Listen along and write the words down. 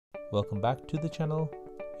Welcome back to the channel.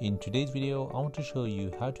 In today's video, I want to show you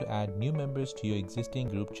how to add new members to your existing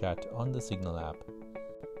group chat on the Signal app.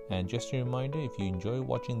 And just a reminder, if you enjoy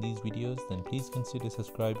watching these videos, then please consider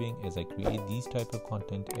subscribing as I create these type of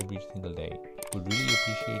content every single day. Would really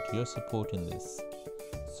appreciate your support in this.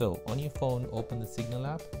 So on your phone, open the Signal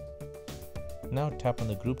app. Now tap on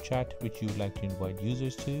the group chat which you would like to invite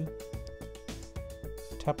users to.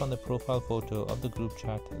 Tap on the profile photo of the group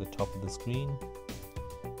chat at the top of the screen.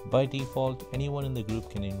 By default, anyone in the group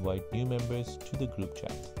can invite new members to the group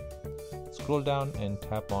chat. Scroll down and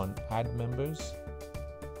tap on Add Members.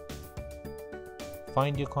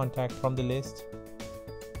 Find your contact from the list.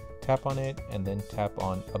 Tap on it and then tap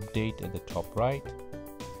on Update at the top right.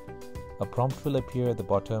 A prompt will appear at the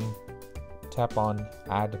bottom. Tap on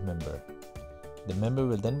Add Member. The member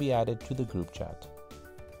will then be added to the group chat.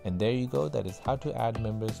 And there you go, that is how to add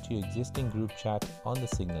members to your existing group chat on the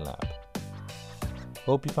Signal app.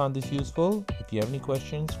 Hope you found this useful. If you have any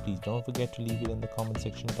questions, please don't forget to leave it in the comment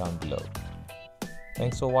section down below.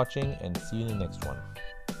 Thanks for watching and see you in the next one.